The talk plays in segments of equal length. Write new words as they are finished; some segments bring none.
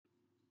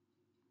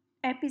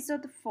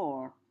Episode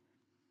 4: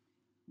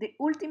 The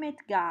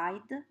Ultimate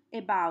Guide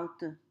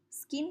about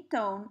Skin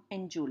Tone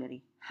and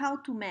Jewelry. How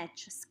to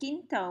match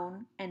skin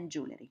tone and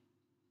jewelry.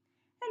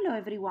 Hello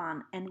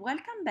everyone and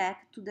welcome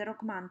back to the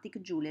Romantic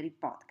Jewelry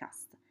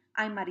Podcast.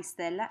 I'm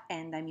Maristella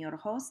and I'm your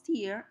host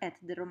here at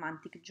the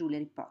Romantic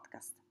Jewelry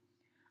Podcast.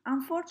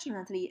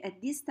 Unfortunately,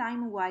 at this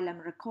time while I'm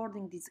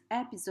recording this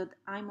episode,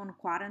 I'm on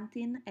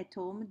quarantine at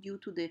home due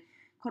to the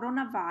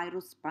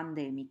coronavirus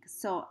pandemic.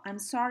 So I'm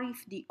sorry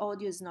if the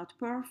audio is not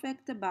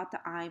perfect, but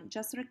I'm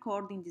just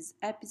recording this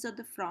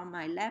episode from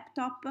my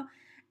laptop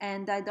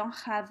and I don't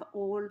have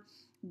all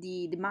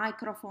the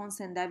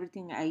microphones and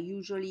everything I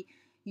usually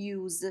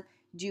use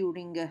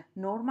during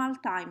normal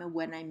time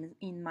when I'm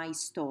in my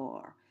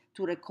store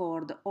to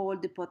record all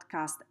the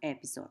podcast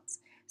episodes.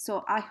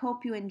 So I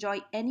hope you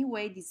enjoy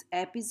anyway this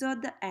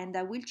episode and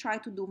I will try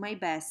to do my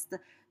best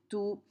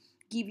to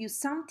give you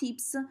some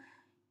tips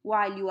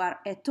while you are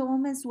at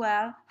home as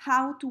well,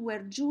 how to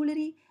wear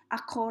jewelry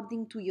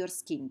according to your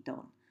skin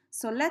tone.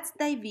 So let's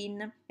dive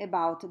in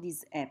about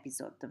this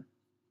episode.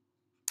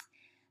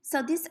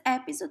 So this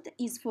episode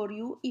is for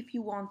you if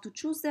you want to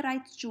choose the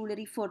right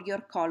jewelry for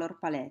your color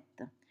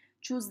palette,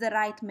 choose the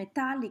right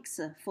metallics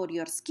for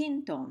your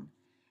skin tone,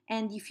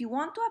 and if you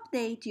want to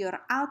update your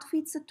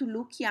outfits to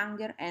look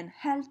younger and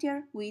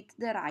healthier with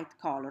the right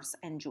colors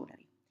and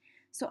jewelry.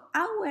 So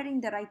how wearing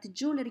the right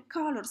jewelry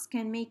colors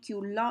can make you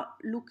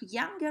look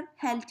younger,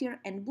 healthier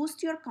and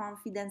boost your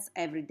confidence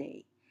every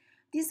day.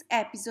 This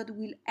episode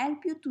will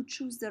help you to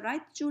choose the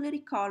right jewelry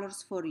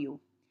colors for you.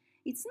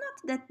 It's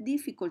not that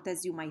difficult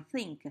as you might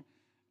think.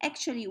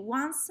 Actually,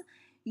 once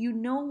you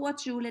know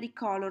what jewelry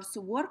colors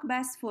work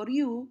best for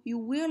you, you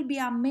will be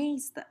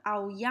amazed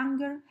how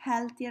younger,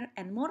 healthier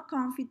and more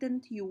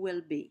confident you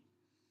will be.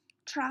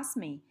 Trust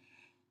me,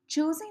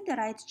 choosing the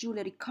right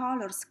jewelry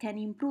colors can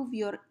improve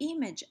your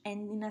image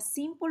and in a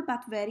simple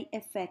but very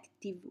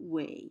effective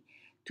way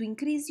to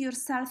increase your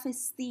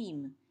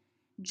self-esteem.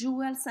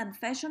 Jewels and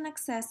fashion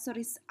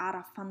accessories are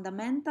a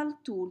fundamental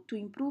tool to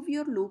improve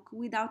your look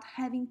without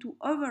having to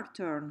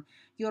overturn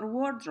your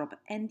wardrobe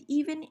and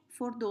even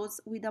for those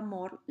with a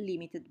more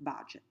limited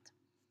budget.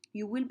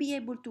 You will be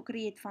able to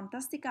create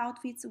fantastic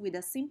outfits with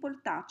a simple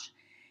touch.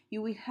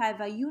 You will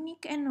have a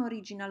unique and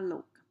original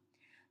look.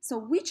 So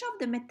which of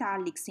the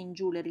metallics in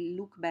jewelry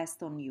look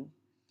best on you?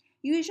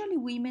 Usually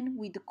women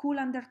with cool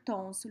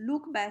undertones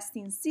look best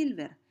in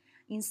silver.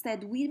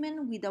 Instead,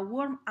 women with a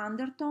warm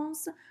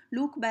undertones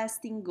look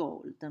best in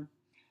gold.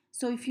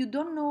 So if you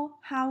don't know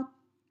how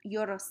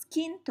your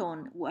skin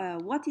tone,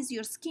 what is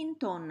your skin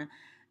tone,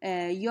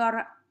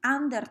 your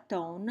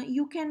undertone,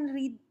 you can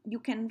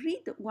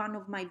read one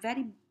of my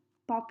very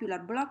popular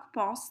blog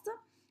posts,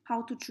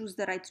 how to choose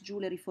the right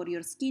jewelry for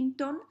your skin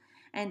tone,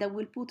 and I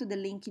will put the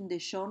link in the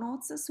show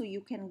notes so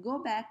you can go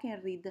back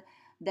and read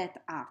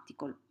that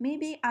article.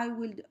 Maybe I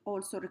will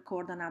also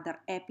record another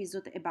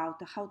episode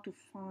about how to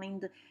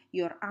find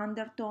your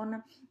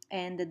undertone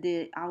and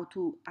how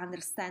to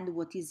understand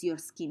what is your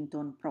skin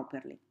tone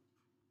properly.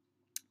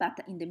 But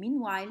in the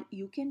meanwhile,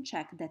 you can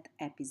check that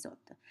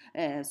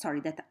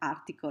that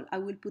article. I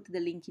will put the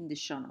link in the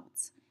show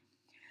notes.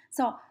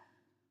 So,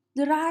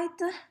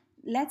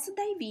 let's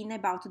dive in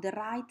about the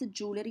right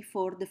jewelry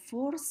for the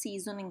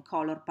 4-season and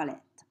color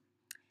palette.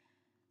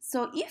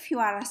 So, if you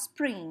are a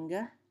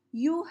spring,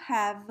 you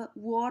have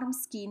warm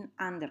skin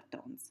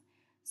undertones.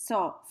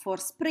 So for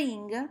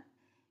spring,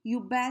 you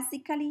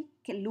basically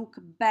can look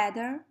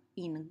better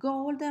in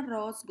gold and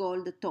rose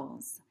gold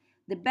tones.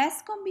 The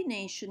best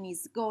combination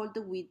is gold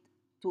with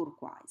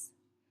turquoise.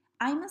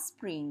 I'm a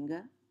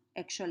spring,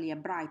 actually a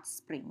bright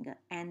spring,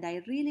 and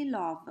I really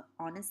love,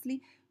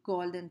 honestly,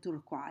 gold and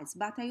turquoise,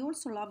 but I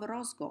also love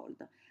rose gold.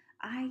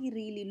 I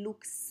really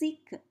look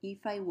sick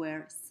if I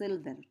wear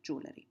silver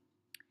jewelry.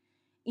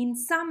 In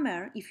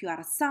summer, if you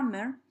are a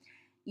summer,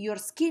 your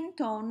skin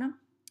tone,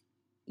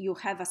 you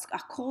have a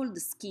cold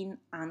skin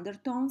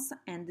undertones,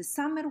 and the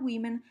summer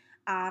women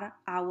are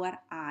our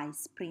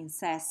ice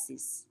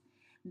princesses.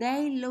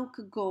 They look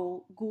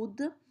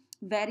good,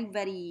 very,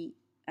 very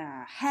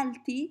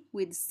healthy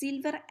with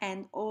silver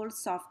and all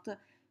soft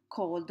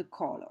cold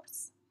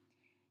colors.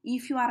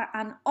 If you are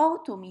an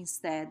autumn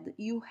instead,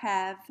 you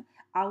have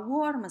a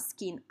warm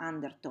skin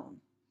undertone,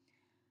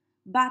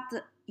 but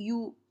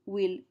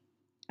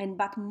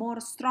more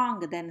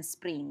strong than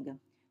spring.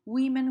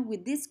 Women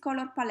with this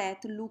color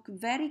palette look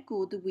very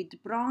good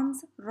with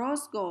bronze,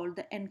 rose gold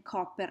and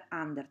copper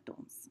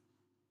undertones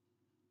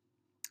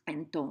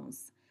and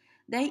tones.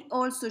 They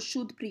also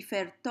should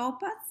prefer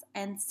topaz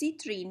and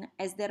citrine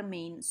as their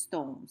main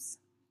stones.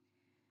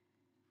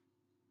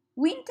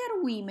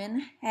 Winter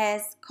women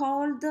have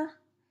cold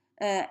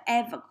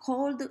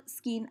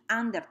skin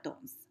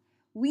undertones.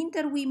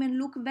 Winter women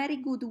look very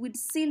good with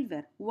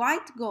silver,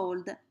 white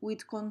gold,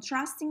 with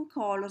contrasting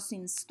colors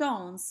in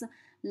stones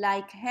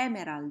like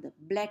emerald,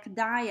 black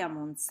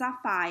diamonds,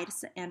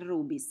 sapphires, and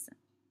rubies.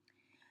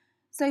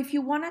 So if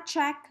you want to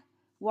check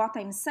what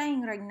I'm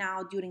saying right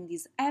now during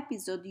this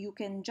episode, you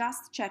can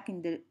just check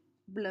in the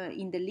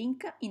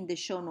link in the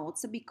show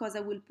notes, because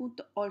I will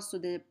put also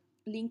the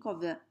link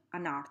of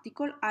an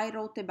article I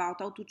wrote about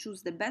how to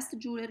choose the best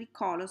jewelry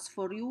colors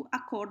for you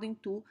according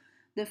to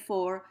the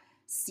 4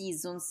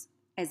 seasons,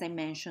 as I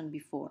mentioned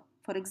before.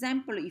 For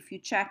example, if you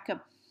check,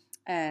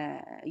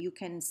 you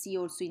can see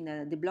also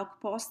in the blog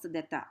post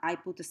that I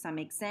put some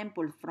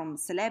example from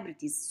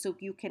celebrities, so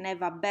you can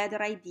have a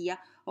better idea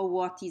of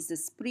what is a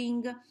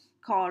spring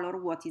color,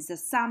 what is a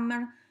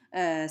summer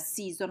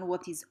season,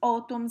 what is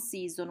autumn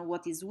season,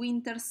 what is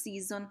winter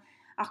season,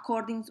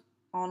 according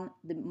on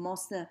the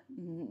most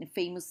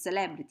famous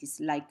celebrities,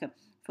 like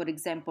for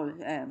example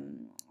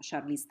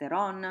Charlize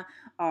Theron,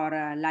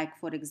 or like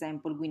for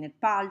example Gwyneth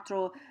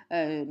Paltrow,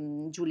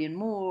 Julianne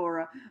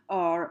Moore,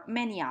 or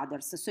many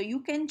others. So you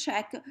can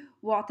check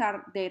what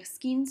are their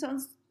skin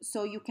tones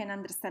so you can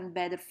understand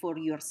better for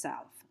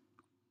yourself.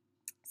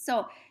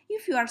 So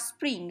if you are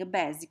spring,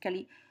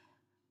 basically,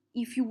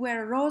 if you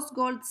wear rose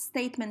gold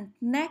statement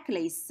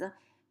necklace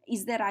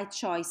is the right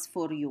choice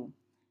for you.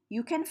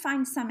 You can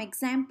find some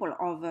example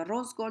of a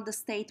rose gold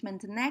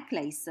statement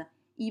necklace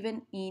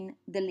even in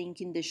the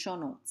link in the show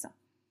notes.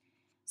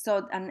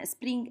 So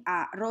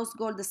a rose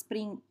gold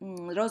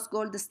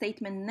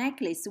statement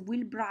necklace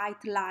will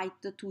bright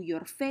light to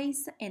your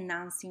face,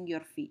 enhancing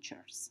your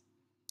features.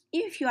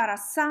 If you are a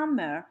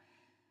summer,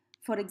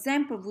 for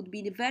example, would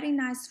be very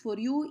nice for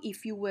you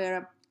if you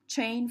wear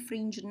chain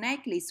fringe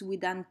necklace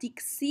with antique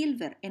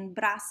silver and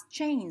brass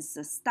chains,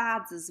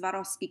 studs,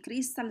 Swarovski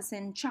crystals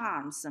and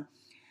charms.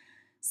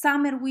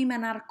 Summer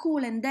women are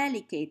cool and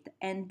delicate,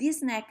 and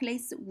this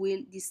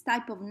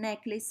type of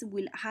necklace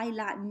will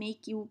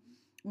make you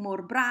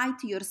more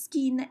bright your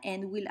skin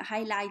and will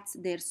highlight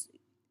their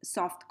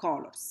soft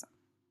colors.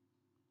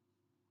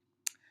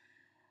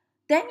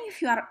 Then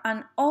if you are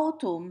an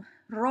autumn,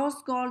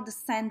 rose gold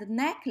sand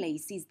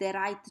necklace is the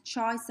right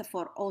choice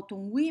for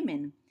autumn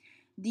women.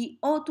 The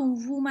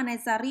autumn woman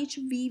has a rich,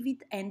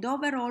 vivid and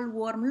overall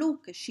warm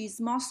look. She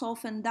is most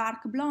often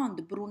dark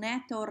blonde,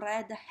 brunette or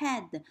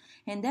redhead,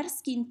 and her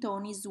skin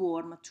tone is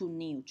warm to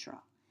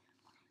neutral.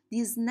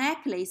 This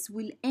necklace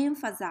will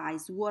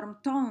emphasize warm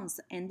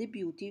tones and the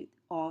beauty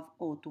of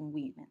autumn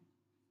women.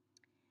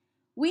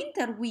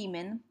 Winter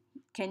women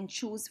can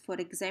choose, for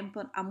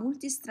example, a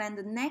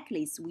multi-stranded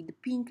necklace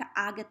with pink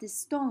agate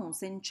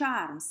stones and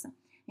charms,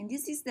 and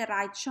this is the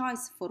right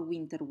choice for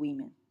winter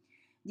women.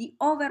 The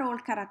overall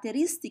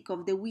characteristic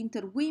of the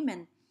winter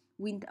woman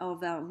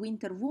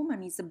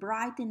is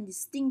bright and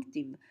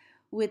distinctive,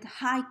 with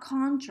high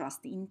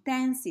contrast,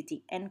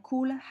 intensity, and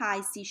cool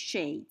icy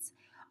shades.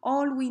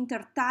 All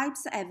winter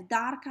types have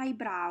dark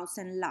eyebrows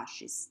and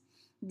lashes.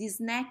 This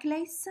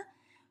necklace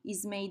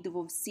is made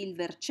of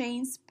silver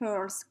chains,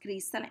 pearls,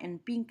 crystal,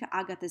 and pink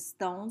agate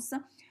stones,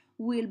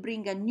 will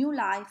bring a new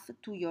life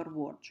to your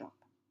wardrobe.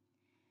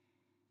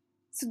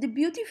 So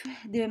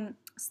the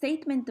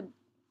statement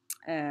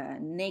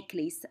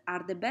necklace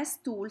are the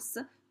best tools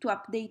to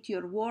update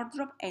your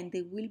wardrobe, and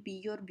they will be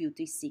your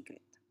beauty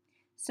secret.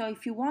 So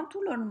if you want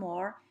to learn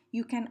more,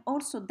 you can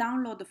also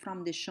download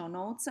from the show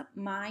notes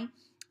my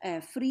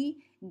free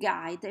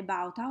guide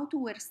about how to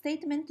wear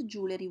statement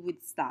jewelry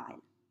with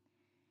style.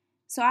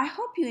 So I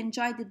hope you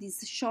enjoyed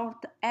this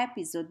short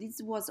episode.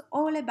 This was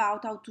all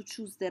about how to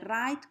choose the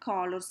right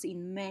colors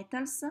in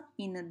metals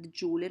in the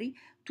jewelry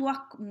to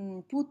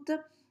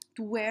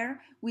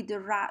wear with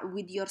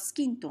your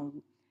skin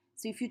tone.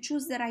 So if you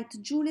choose the right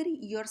jewelry,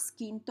 your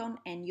skin tone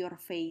and your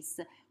face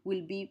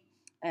will be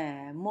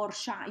more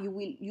shine.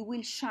 You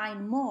will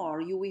shine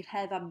more. You will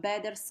have a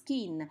better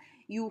skin.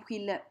 You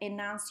will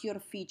enhance your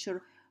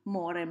feature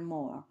more and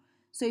more.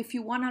 So if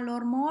you want to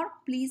learn more,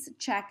 please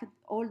check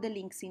all the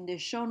links in the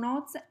show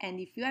notes. And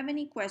if you have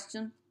any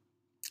questions,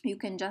 you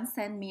can just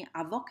send me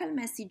a vocal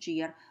message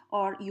here,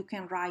 or you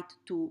can write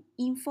to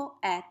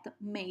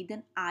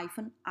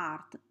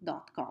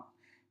info@maiden-art.com.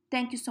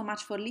 Thank you so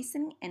much for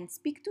listening, and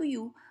speak to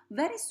you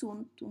very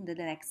soon in the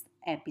next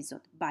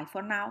episode. Bye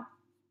for now.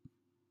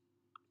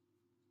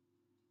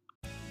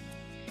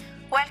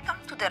 Welcome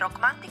to the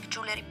Romantic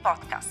Jewelry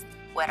Podcast,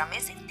 where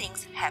amazing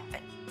things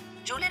happen.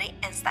 Jewelry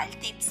and style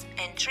tips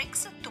and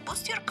tricks to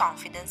boost your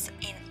confidence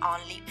in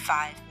only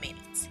 5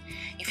 minutes.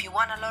 If you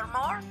want to learn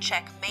more,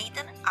 check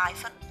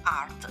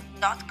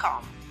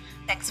maiden-art.com.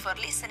 Thanks for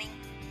listening.